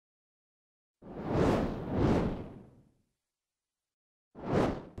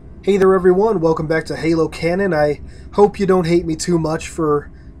Hey there everyone, welcome back to Halo Canon. I hope you don't hate me too much for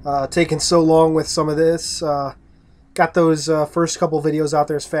taking so long with some of this. Got those first couple videos out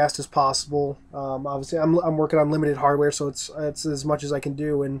there as fast as possible. Obviously, I'm working on limited hardware, so it's as much as I can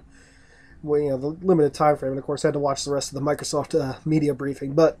do in the limited time frame. And of course, I had to watch the rest of the Microsoft media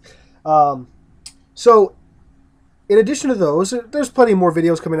briefing. But so in addition to those, there's plenty more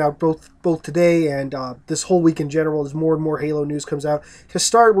videos coming out both today and this whole week in general as more and more Halo news comes out. To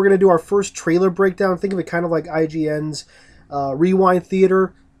start, we're going to do our first trailer breakdown. Think of it kind of like IGN's Rewind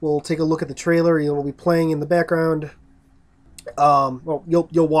Theater. We'll take a look at the trailer. It'll be playing in the background. Well,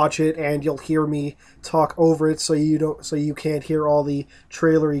 you'll watch it and you'll hear me talk over it, so you can't hear all the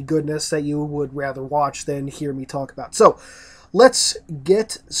trailery goodness that you would rather watch than hear me talk about. So, let's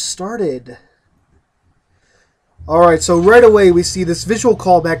get started. Alright, so right away we see this visual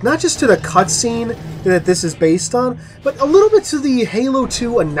callback, not just to the cutscene that this is based on, but a little bit to the Halo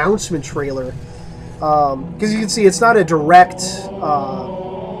 2 announcement trailer. Because you can see it's not a direct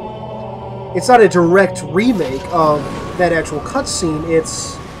remake of that actual cutscene.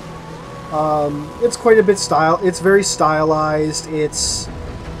 It's quite a bit it's very stylized. There's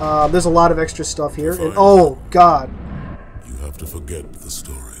a lot of extra stuff here, and oh god, you have to forget the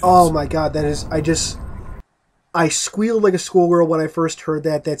story. Oh my god, that is I squealed like a schoolgirl when I first heard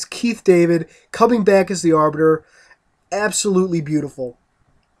that. That's Keith David coming back as the Arbiter. Absolutely beautiful.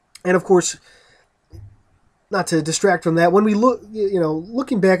 And of course, not to distract from that, when we look,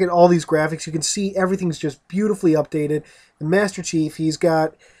 looking back at all these graphics, you can see everything's just beautifully updated. The Master Chief, he's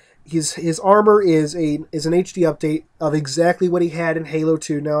got his armor is an HD update of exactly what he had in Halo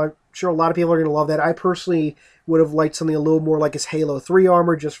 2. Now, I'm sure a lot of people are going to love that. I personally would have liked something a little more like his Halo 3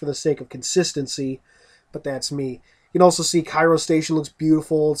 armor, just for the sake of consistency. But that's me. You can also see Cairo Station looks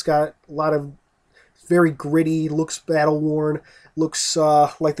beautiful. It's got a lot of very gritty, looks battle-worn, looks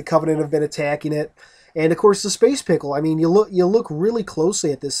like the Covenant have been attacking it. And of course the Space Pickle. I mean, you look really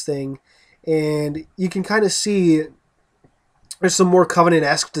closely at this thing, and you can kind of see there's some more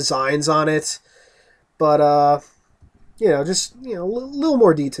Covenant-esque designs on it. But just a little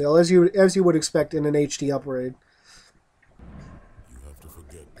more detail as you would expect in an HD upgrade.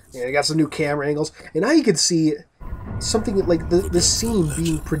 Yeah, I got some new camera angles, and now you can see something like the scene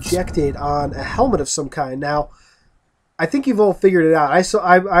being projected on a helmet of some kind. Now, I think you've all figured it out.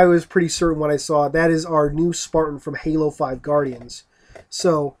 I was pretty certain when I saw it. That is our new Spartan from Halo 5 Guardians.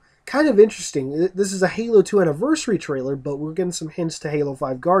 So, kind of interesting. This is a Halo 2 anniversary trailer, but we're getting some hints to Halo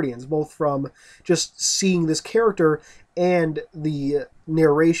 5 Guardians, both from just seeing this character and the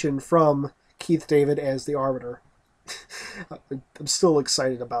narration from Keith David as the Arbiter. I'm still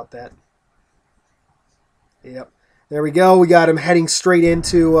excited about that. Yep. There we go. We got him heading straight down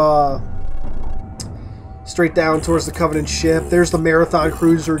towards the Covenant ship. There's the Marathon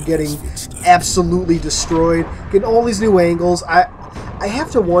Cruiser getting absolutely destroyed. Getting all these new angles. I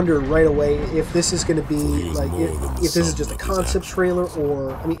have to wonder right away if this is going to be like if this is just a concept trailer,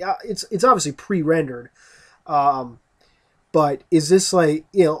 or I mean it's obviously pre-rendered. But is this like,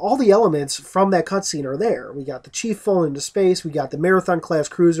 all the elements from that cutscene are there. We got the Chief falling into space. We got the Marathon-class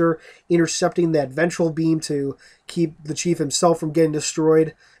cruiser intercepting that ventral beam to keep the Chief himself from getting destroyed.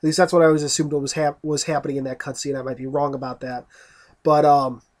 At least that's what I always assumed was happening in that cutscene. I might be wrong about that. But,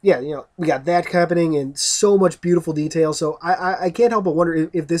 yeah, we got that happening and so much beautiful detail. So I can't help but wonder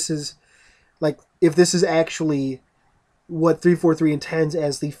if this is actually what 343 intends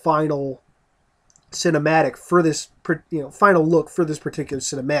as the final cinematic for this, final look for this particular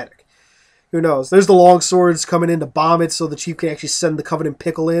cinematic. Who knows? There's the long swords coming in to bomb it, so the Chief can actually send the Covenant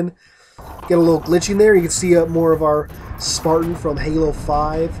Pickle in. Get a little glitch in there. You can see more of our Spartan from Halo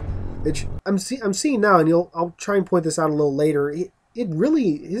 5, which I'm seeing now, and I'll try and point this out a little later. It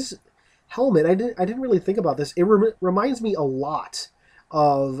really, his helmet, I didn't really think about this. It reminds me a lot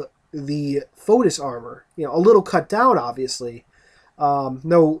of the Fotis armor. A little cut down, obviously.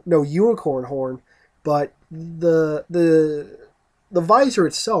 No unicorn horn. But the visor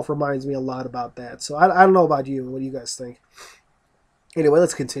itself reminds me a lot about that. So I don't know about you. What do you guys think? Anyway,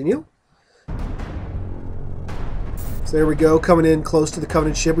 let's continue. So there we go, coming in close to the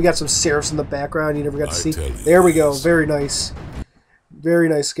Covenant ship. We got some Seraphs in the background you never got to see. There we go. Very nice. Very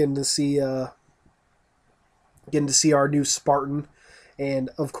nice getting to see our new Spartan.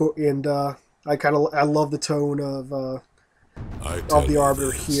 And of course, I love the tone of the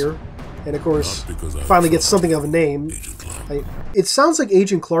Arbiter here. And of course, finally gets something of a name. It sounds like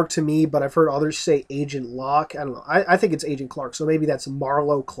Agent Clark to me, but I've heard others say Agent Locke. I don't know. I think it's Agent Clark, so maybe that's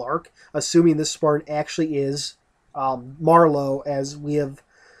Marlowe Clark, assuming this Spartan actually is Marlowe, as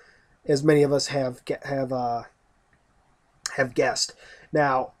many of us have guessed.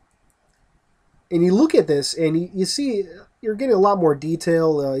 Now, And you look at this and you see you're getting a lot more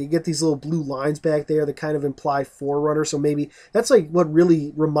detail. You get these little blue lines back there that kind of imply Forerunner. So maybe that's like what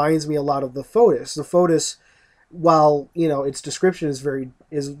really reminds me a lot of the Fotis. The Fotis, while its description is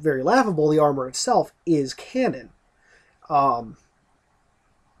very laughable, the armor itself is canon, and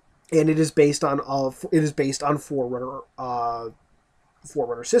it is based on Forerunner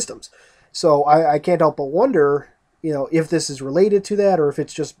systems. So I can't help but wonder, if this is related to that, or if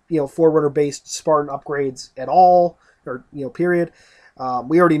it's just Forerunner based Spartan upgrades at all, or period.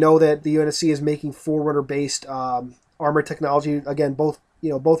 We already know that the UNSC is making Forerunner based armor technology again, both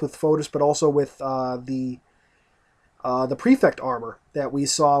with Fotis, but also with the Prefect armor that we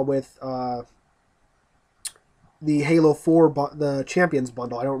saw with the Halo 4, the Champions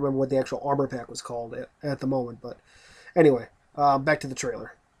bundle. I don't remember what the actual armor pack was called at the moment, but anyway, back to the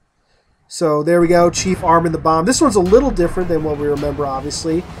trailer. So there we go, Chief arming the bomb. This one's a little different than what we remember,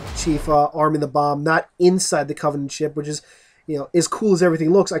 obviously. Chief arming the bomb, not inside the Covenant ship, which is, as cool as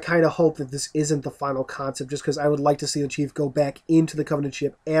everything looks. I kind of hope that this isn't the final concept, just because I would like to see the Chief go back into the Covenant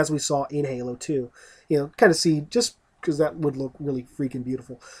ship as we saw in Halo 2. Kind of see, just because that would look really freaking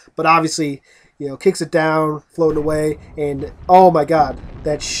beautiful. But obviously, kicks it down, floating away, and oh my god,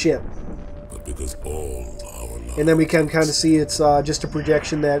 that ship. But because all our lives, and then we can kind of see it's just a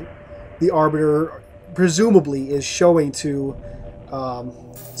projection that the Arbiter presumably is showing to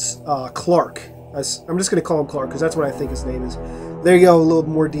Clark. I'm just going to call him Clark because that's what I think his name is. There you go, a little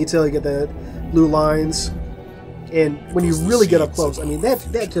more detail. You get the blue lines. And when you really get up close, I mean,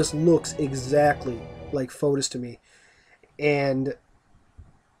 that just looks exactly like Fotis to me. And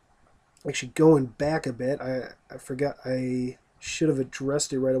actually going back a bit, I forgot, I should have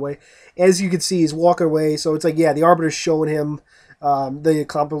addressed it right away. As you can see, he's walking away. So it's like, yeah, the Arbiter's showing him the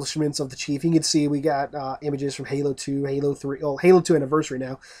accomplishments of the Chief. You can see we got images from Halo 2, Halo 3, Halo 2 Anniversary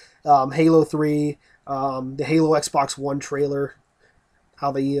now, Halo 3, the Halo Xbox One trailer.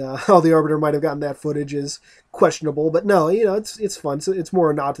 How the Arbiter might have gotten that footage is questionable, but no, it's fun. It's more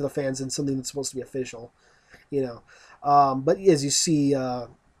a nod to the fans than something that's supposed to be official, But as you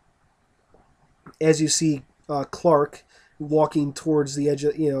see Clark walking towards the edge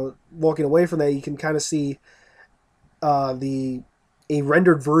of, walking away from that, you can kind of see a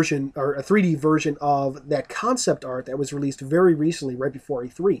rendered version or a 3D version of that concept art that was released very recently, right before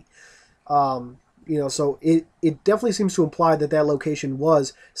E3. So it definitely seems to imply that location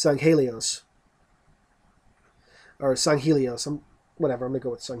was Sanghelios. Or Sanghelios. Whatever, I'm going to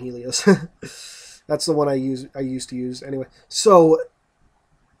go with Sanghelios. That's the one I used to use anyway. So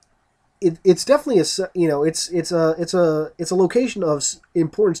it's definitely it's a location of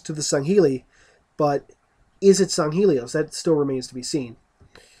importance to the Sangheli, but is it Sanghelios? That still remains to be seen.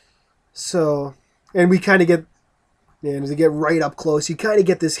 So, and we kind of get, and as you get right up close, you kind of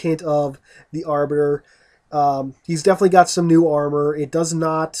get this hint of the Arbiter. He's definitely got some new armor. It does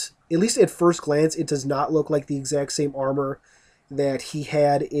not, at least at first glance, it does not look like the exact same armor that he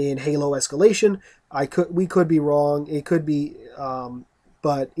had in Halo Escalation. We could be wrong. It could be,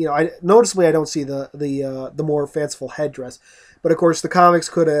 but noticeably I don't see the more fanciful headdress. But of course, the comics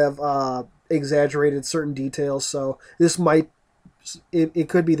could have exaggerated certain details, so this might. It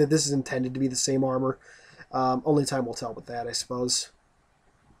could be that this is intended to be the same armor. Only time will tell with that, I suppose.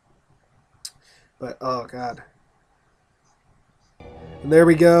 But, oh, God. And there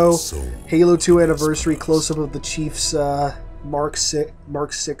we go. Halo 2 Anniversary, close-up of the Chief's Mark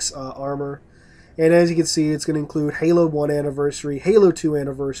 6 armor. And as you can see, it's going to include Halo 1 Anniversary, Halo 2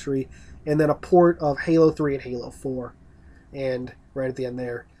 Anniversary, and then a port of Halo 3 and Halo 4. And right at the end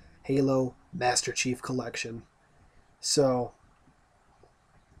there, Halo Master Chief Collection. So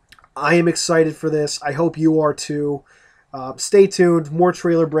I am excited for this. I hope you are too. Stay tuned. More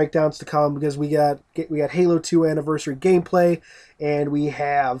trailer breakdowns to come because we got Halo 2 Anniversary gameplay, and we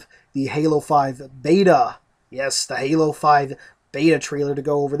have the Halo 5 beta. Yes, the Halo 5 beta trailer to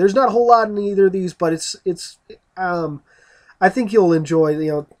go over. There's not a whole lot in either of these, but it's I think you'll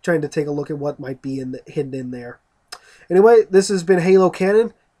enjoy trying to take a look at what might be hidden in there. Anyway, this has been Halo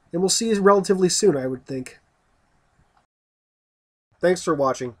Canon, and we'll see you relatively soon, I would think. Thanks for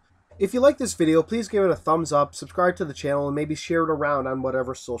watching. If you like this video, please give it a thumbs up, subscribe to the channel, and maybe share it around on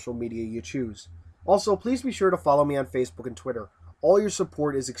whatever social media you choose. Also, please be sure to follow me on Facebook and Twitter. All your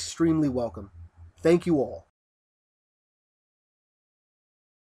support is extremely welcome. Thank you all.